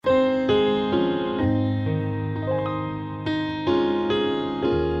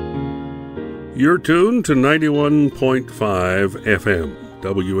You're tuned to 91.5 FM,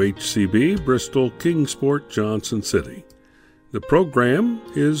 WHCB, Bristol, Kingsport, Johnson City. The program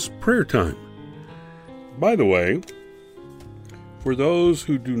is Prayer Time. By the way, for those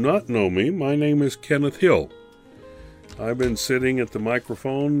who do not know me, my name is Kenneth Hill. I've been sitting at the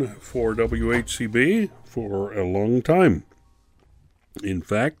microphone for WHCB for a long time. In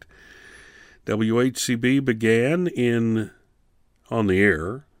fact, WHCB began on the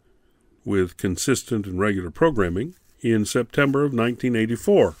air with consistent and regular programming in September of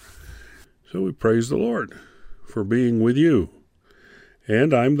 1984. So we praise the Lord for being with you.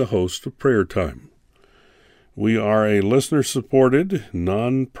 And I'm the host of Prayer Time. We are a listener-supported,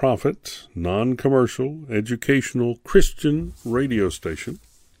 non-profit, non-commercial, educational Christian radio station.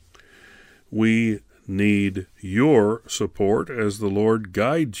 We need your support as the Lord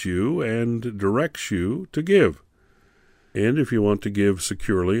guides you and directs you to give. And if you want to give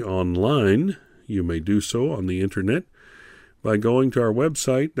securely online, you may do so on the internet by going to our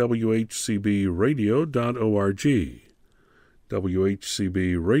website, whcbradio.org.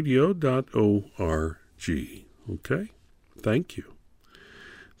 whcbradio.org. Okay? Thank you.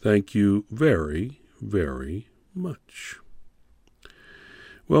 Thank you very, very much.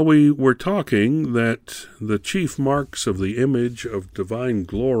 Well, we were talking that the chief marks of the image of divine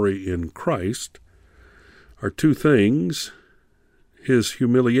glory in Christ are two things: his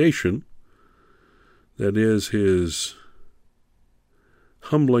humiliation, that is, his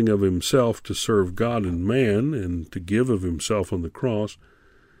humbling of himself to serve God and man and to give of himself on the cross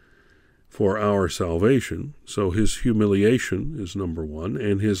for our salvation. So his humiliation is number one,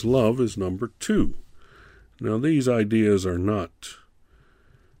 and his love is number two. Now, these ideas are not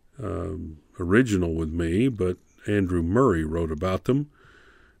original with me, but Andrew Murray wrote about them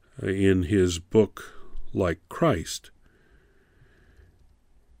in his book, Like Christ.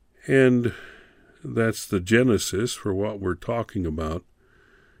 And that's the genesis for what we're talking about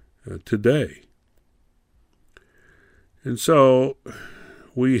today. And so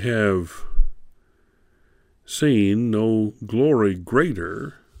we have seen no glory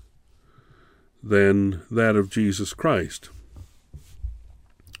greater than that of Jesus Christ.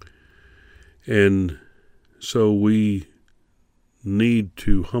 And so we need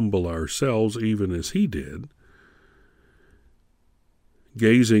to humble ourselves even as he did,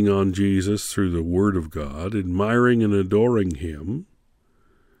 gazing on Jesus through the Word of God, admiring and adoring him,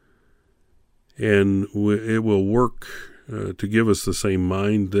 and it will work to give us the same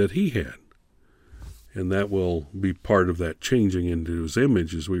mind that he had. And that will be part of that changing into his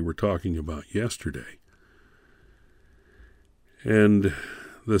image as we were talking about yesterday. And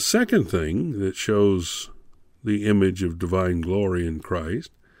the second thing that shows the image of divine glory in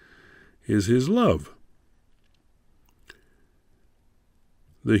Christ is his love.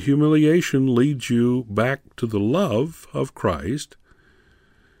 The humiliation leads you back to the love of Christ,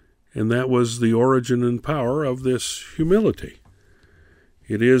 and that was the origin and power of this humility.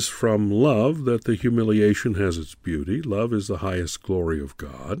 It is from love that the humiliation has its beauty. Love is the highest glory of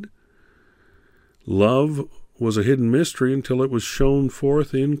God. Love was a hidden mystery until it was shown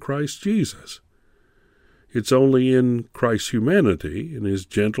forth in Christ Jesus. It's only in Christ's humanity, in his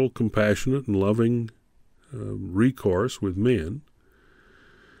gentle, compassionate, and loving recourse with men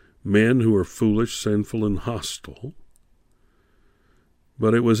who are foolish, sinful, and hostile.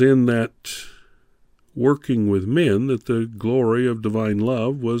 But it was in that working with men that the glory of divine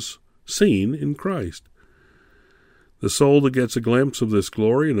love was seen in Christ. The soul that gets a glimpse of this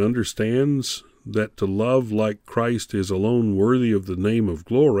glory and understands that to love like Christ is alone worthy of the name of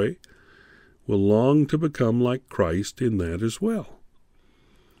glory will long to become like Christ in that as well.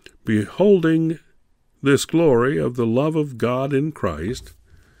 Beholding this glory of the love of God in Christ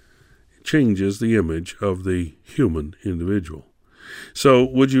changes the image of the human individual. So,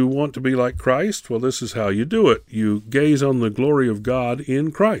 would you want to be like Christ? Well, this is how you do it. You gaze on the glory of God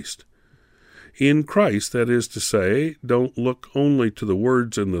in Christ. In Christ, that is to say, don't look only to the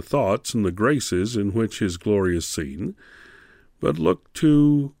words and the thoughts and the graces in which his glory is seen, but look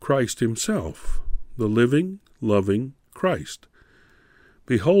to Christ himself, the living, loving Christ.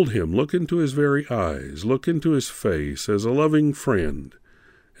 Behold him, look into his very eyes, look into his face as a loving friend,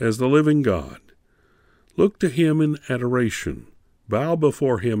 as the living God. Look to him in adoration. Bow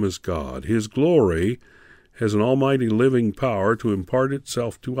before him as God. His glory has an almighty living power to impart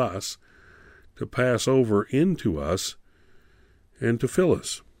itself to us, to pass over into us, and to fill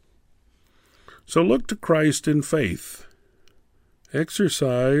us. So look to Christ in faith.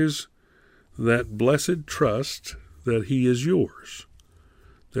 Exercise that blessed trust that he is yours,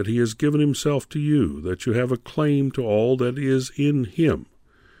 that he has given himself to you, that you have a claim to all that is in him.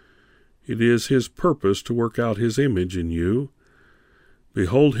 It is His purpose to work out His image in you.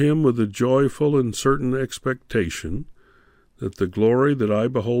 Behold Him with a joyful and certain expectation that the glory that I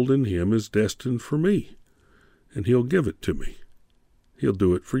behold in Him is destined for me, and He'll give it to me. He'll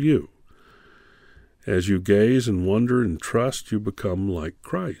do it for you. As you gaze and wonder and trust, you become like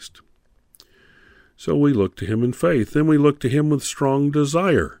Christ. So we look to Him in faith. Then we look to Him with strong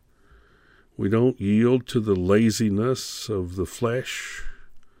desire. We don't yield to the laziness of the flesh.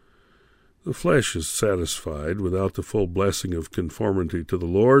 The flesh is satisfied without the full blessing of conformity to the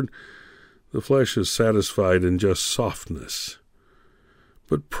Lord. The flesh is satisfied in just softness.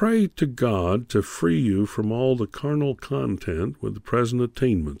 But pray to God to free you from all the carnal content with the present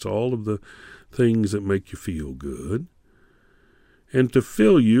attainments, all of the things that make you feel good, and to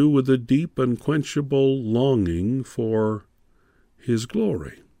fill you with a deep, unquenchable longing for His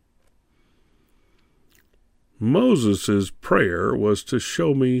glory. Moses' prayer was to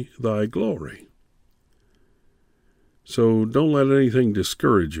show me thy glory. So don't let anything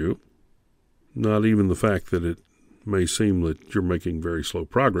discourage you, not even the fact that it may seem that you're making very slow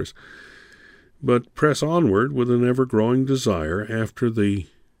progress, but press onward with an ever-growing desire after the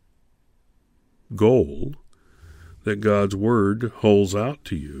goal that God's Word holds out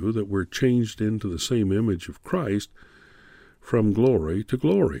to you, that we're changed into the same image of Christ from glory to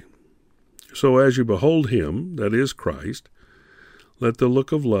glory. So as you behold Him, that is Christ, let the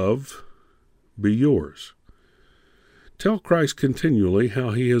look of love be yours. Tell Christ continually how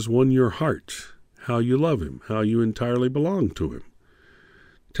He has won your heart, how you love Him, how you entirely belong to Him.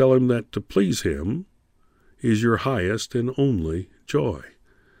 Tell Him that to please Him is your highest and only joy.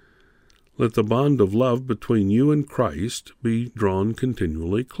 Let the bond of love between you and Christ be drawn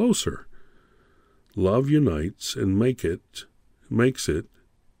continually closer. Love unites and makes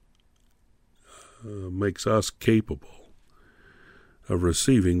us capable of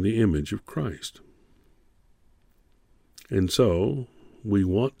receiving the image of Christ. And so we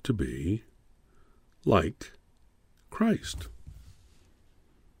want to be like Christ.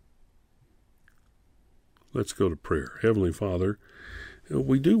 Let's go to prayer. Heavenly Father,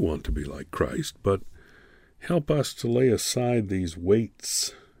 we do want to be like Christ, but help us to lay aside these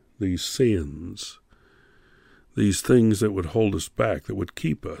weights, these sins, these things that would hold us back, that would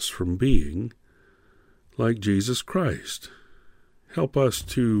keep us from being like Jesus Christ. Help us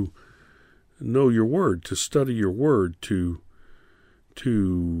to know your Word, to study your Word, to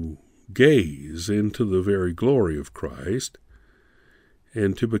gaze into the very glory of Christ,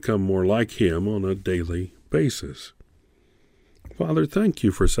 and to become more like Him on a daily basis. Father, thank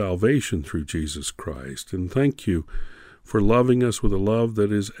you for salvation through Jesus Christ, and thank you for loving us with a love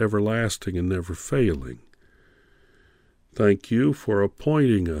that is everlasting and never failing. Thank you for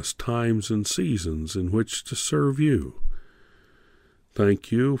appointing us times and seasons in which to serve you.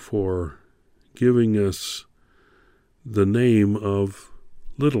 Thank you for giving us the name of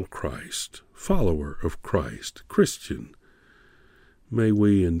little Christ, follower of Christ, Christian. May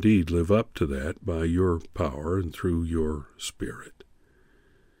we indeed live up to that by your power and through your Spirit.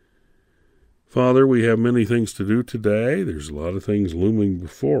 Father, we have many things to do today. There's a lot of things looming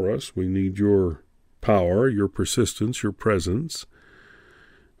before us. We need your power, your persistence, your presence.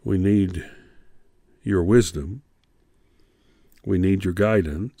 We need your wisdom. We need your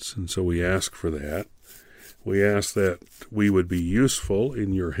guidance, and so we ask for that. We ask that we would be useful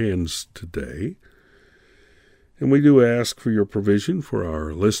in your hands today. And we do ask for your provision for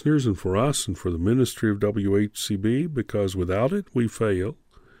our listeners and for us and for the ministry of WHCB, because without it we fail.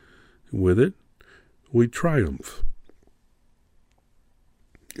 With it we triumph.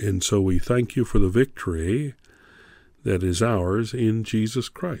 And so we thank you for the victory that is ours in Jesus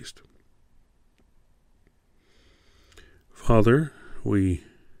Christ. Father, we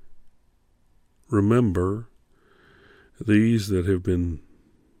remember these that have been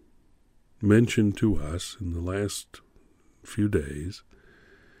mentioned to us in the last few days,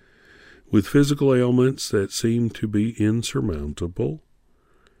 with physical ailments that seem to be insurmountable.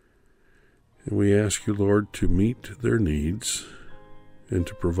 And we ask you, Lord, to meet their needs and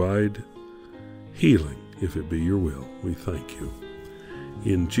to provide healing, if it be your will. We thank you.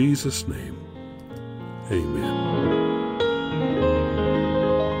 In Jesus' name, amen.